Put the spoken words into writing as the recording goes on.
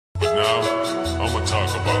now, I'ma talk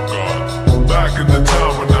about God. Back in the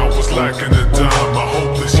time when I was lacking a dime, my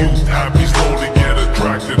hopeless youth happy slowly get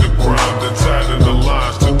attracted to crime. Then sat in the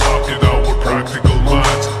lines to talk it out with practical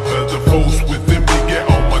minds. Felt the force within me get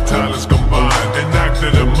all my talents combined.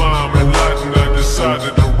 Enacted a mime, enlightened, I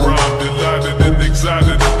decided to rhyme. Delighted and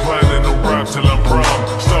excited and planning to rap till I'm prime.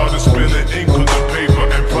 Started spilling ink on the paper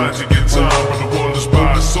and planting time. But the world is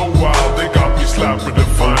by so wild, they got me slapping the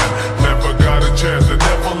fine. Never got a chance, they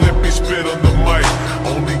never let me spit on the mic.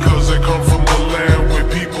 Only cause I come from the land where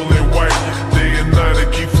people in white. Day and night I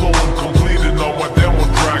keep flowing, completing all my demo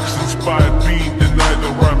tracks. Inspired being denied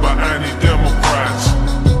the right by anti-democrats.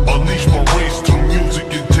 Unleash my race through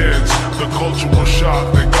music intense. The cultural shock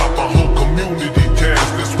that got my whole community tense.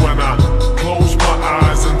 That's when I close my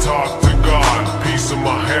eyes and talk to God. Peace in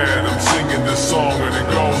my head, I'm singing this song and it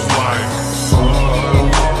goes like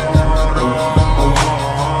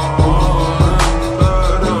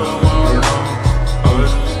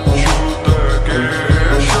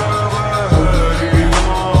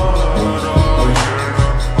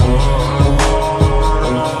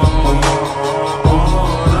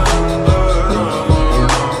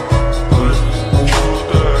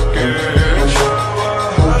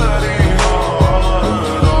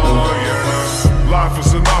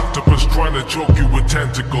trying to choke you with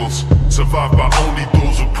tentacles. Survived by only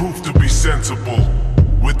those who prove to be sensible.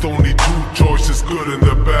 With only two choices, good and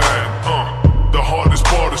the bad. The hardest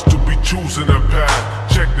part is to be choosing a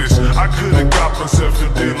path. Check this, I could've got myself to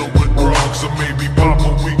dealing with drugs. Or maybe pop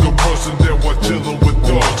a weaker person there while chilling with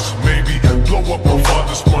dogs. Maybe blow up my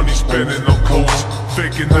father's money spending on clothes.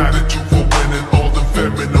 Faking attitude for winning all the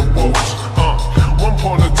feminine woes. One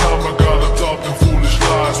point in time I got absorbed in foolish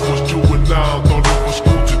lies. Was juvenile, thought it was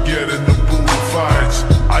cool to get in the brutal fights.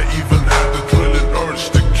 I even had the thrilling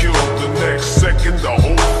urge to kill. The next second the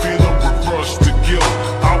whole feeling reversed to guilt.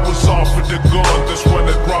 I was offered the gun, that's when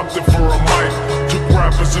I dropped it for a mic. Took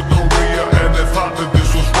rap as a career and I thought that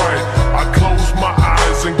this was right. I closed my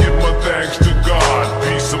eyes and give my thanks to God.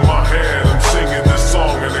 Peace in my head, I'm singing this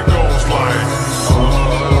song and it goes like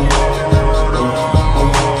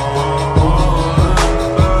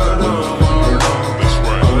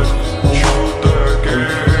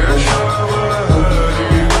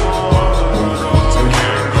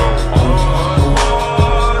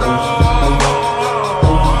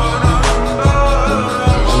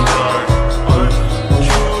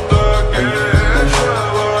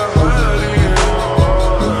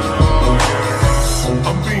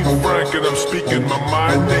speaking my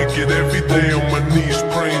mind naked every day on my knees,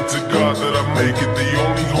 praying to God that I make it. The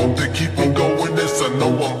only hope that keep me going is I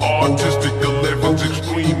know I'm artistic. The level's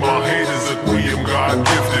extreme, my haters agree I'm God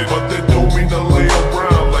gifted, but they don't mean to lay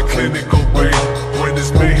around like clinical bait. When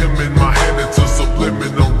it's mayhem in my head, it's a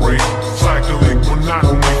subliminal rate. Cycling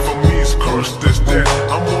monotony for me is cursed as death.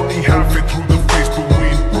 I'm only halfway through the phase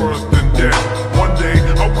between birth and death. One day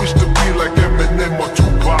I wish to be like Eminem or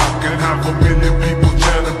Tupac and have a million people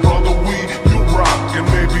chanting, brother, we and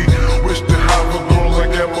maybe wish to have a girl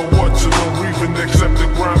like Emma Watson or even accept the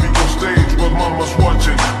Grammy on stage while mama's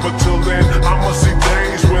watching. But till then, I'ma see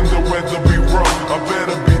days when the weather be rough. I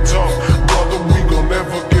better be tough, brother, we gon'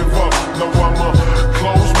 never give up. Now I'ma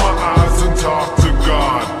close my eyes and talk to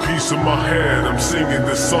God. Peace in my head, I'm singing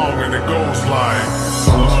this song and it goes like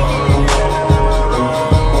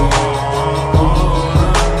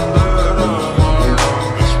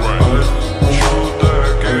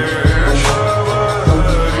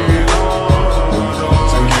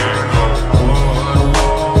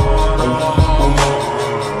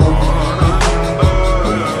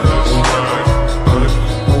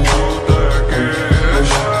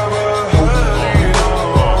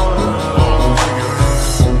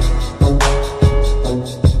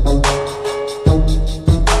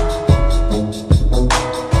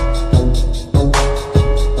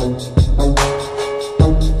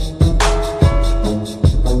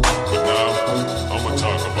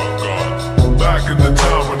in the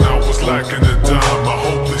time when I was lacking a dime. My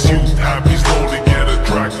hopeless youth happy slowly get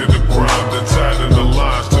attracted to crime. Then sat in the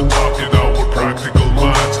lines to talk it out with practical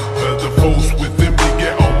minds. Felt the force within me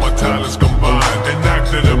get all my talents combined.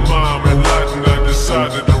 Enacted a mime, enlightened, I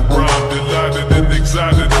decided to rhyme. Delighted and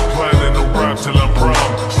excited and planning to rap till I'm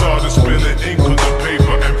prime. Started spilling ink on the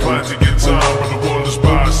paper and planting time. But the world is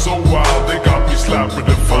by so wild, they got me slapping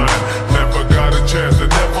the fine. Never got a chance, they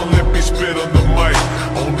never let me spit on the mic.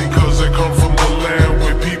 Only cause I come from the land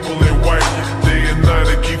where people in white. Day and night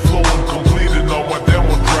I keep flowing, completing all my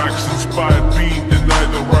demo tracks. Inspired being denied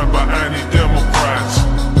the right by anti-democrats.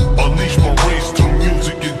 Unleash my race through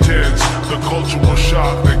music intense. The cultural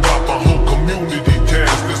shock that got my whole community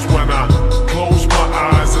tense. That's when I close my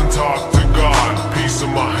eyes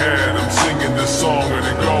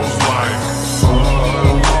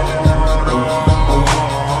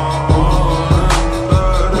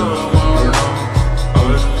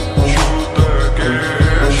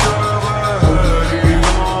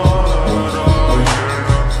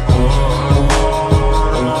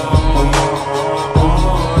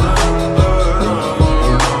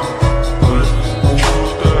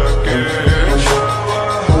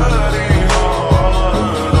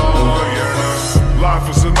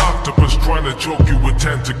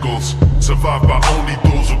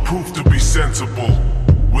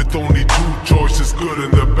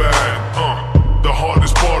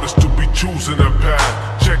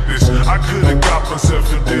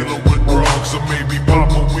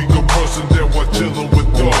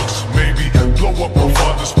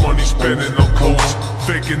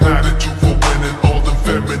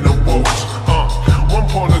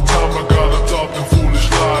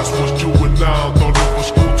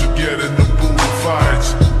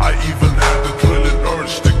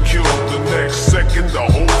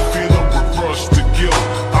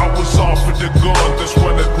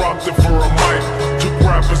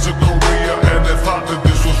career and they thought that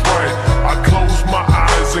this was right. I close my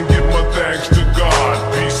eyes and give my thanks to God.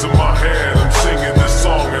 Peace in my hand, I'm singing this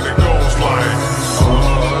song and it goes like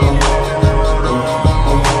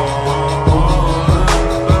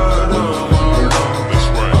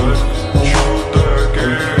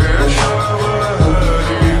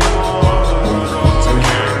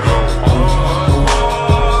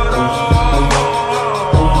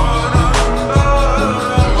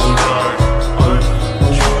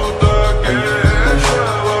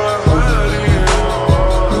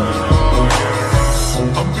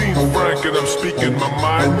I'm speaking my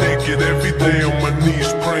mind naked every day on my knees,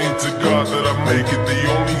 praying to God that I make it. The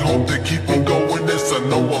only hope that keep me going is I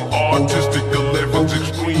know I'm artistic, the level's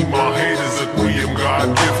extreme. My haters agree I'm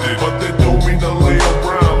God gifted, but they don't mean to lay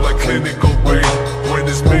around like clinical bait. When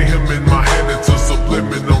it's mayhem in my head, it's a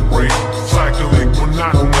subliminal rate. Cyclic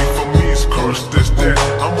monotony for me is cursed as death.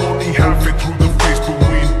 I'm only halfway through the phase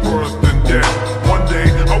between birth and death. One day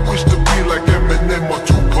I wish to be like Eminem or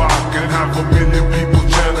Tupac and have a million people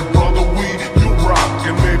chanting, brother,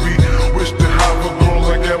 and maybe wish to have a girl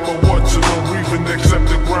like Emma Watson or even accept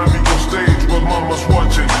the Grammy on stage while mama's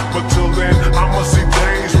watching. But till then, I'ma see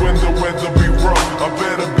days when the weather be rough. I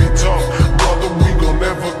better be tough, brother, we gon'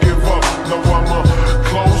 never give up. Now I'ma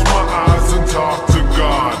close my eyes and talk to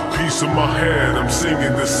God. Peace in my head, I'm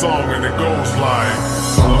singing this song and it goes like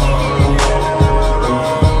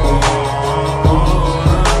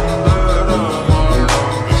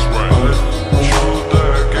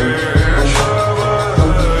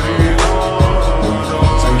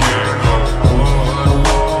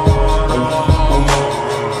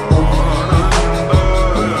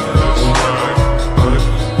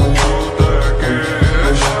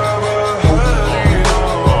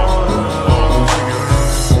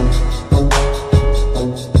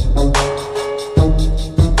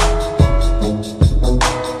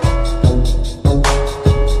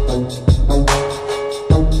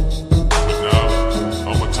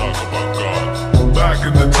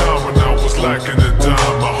in the time when I was lacking a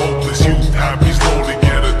dime. My hopeless youth happy slowly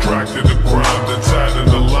get attracted to crime. Then sat in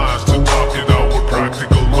the lines to talk it out with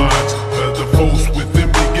practical minds. Felt the force within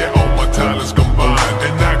me get all my talents combined.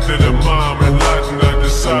 Enacted a mime, enlightened, I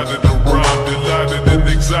decided to rhyme. Delighted and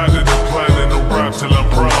excited and planning to rap till I'm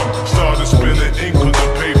prime. Started spilling ink on the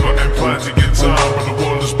paper and planned to get time. But the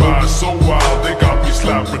world is by so wild, they got me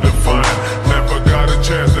slapped with a fine. Never got a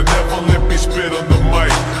chance, they never let me spit on the mic.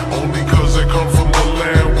 Only cause I come from the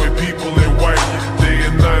land where people ain't white. Day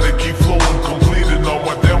and night I keep flowing, completing all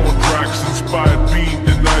my demo tracks. Inspired being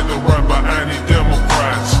denied the right by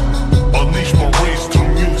anti-democrats. Unleash my race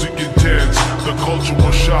through music intense. The culture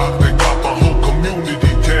was shocked, they got my whole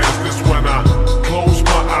community tense. That's when I close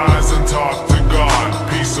my eyes and talk to God.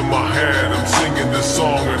 Peace in my head, I'm singing this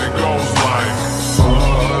song and it goes like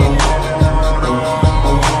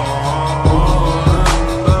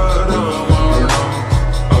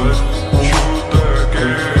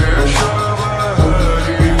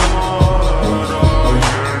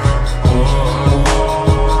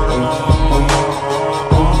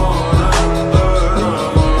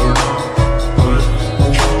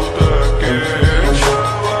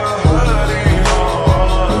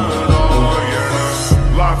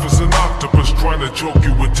trying to choke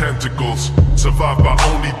you with tentacles. Survived by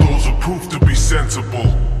only those who prove to be sensible.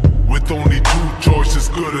 With only two choices,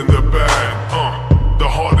 good and the bad. The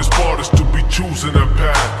hardest part is to be choosing a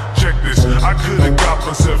path. Check this, I could've got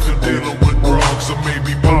myself in dealing with drugs. Or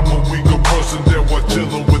maybe pop a weaker person there while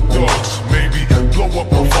chilling with dogs. Maybe blow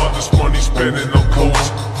up my father's money spending on clothes.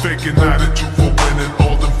 Faking attitude for winning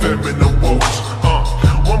all the feminine woes.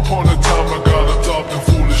 One point in time I got adopted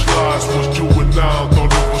foolish lies. Was juvenile,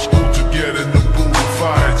 thought it was cool to get in the brutal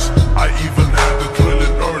fights. I even had the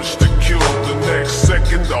drilling urge to kill. The next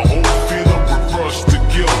second the whole feeling reversed to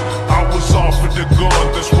guilt. I was offered the gun,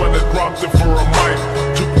 that's when I dropped it for a mic.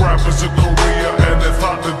 Took rap as a career and they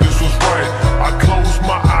thought that this was right. I closed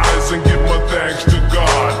my eyes and give my thanks to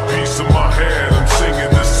God. Peace in my head, I'm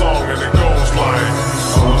singing this song and it goes like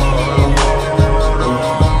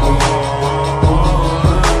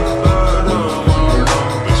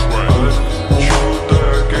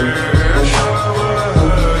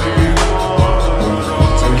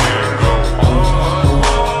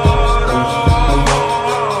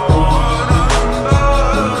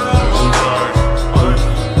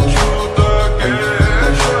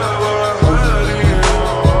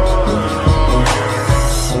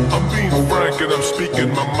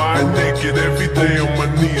my mind naked every day on my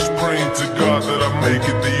knees, praying to God that I make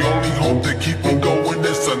it. The only hope that keep me going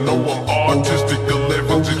is I know I'm artistic, the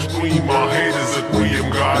level's extreme. My haters agree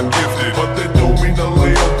I'm God gifted, but they don't mean to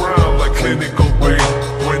lay around like clinical bait.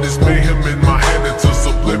 When it's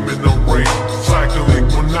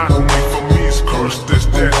first is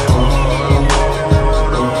dead.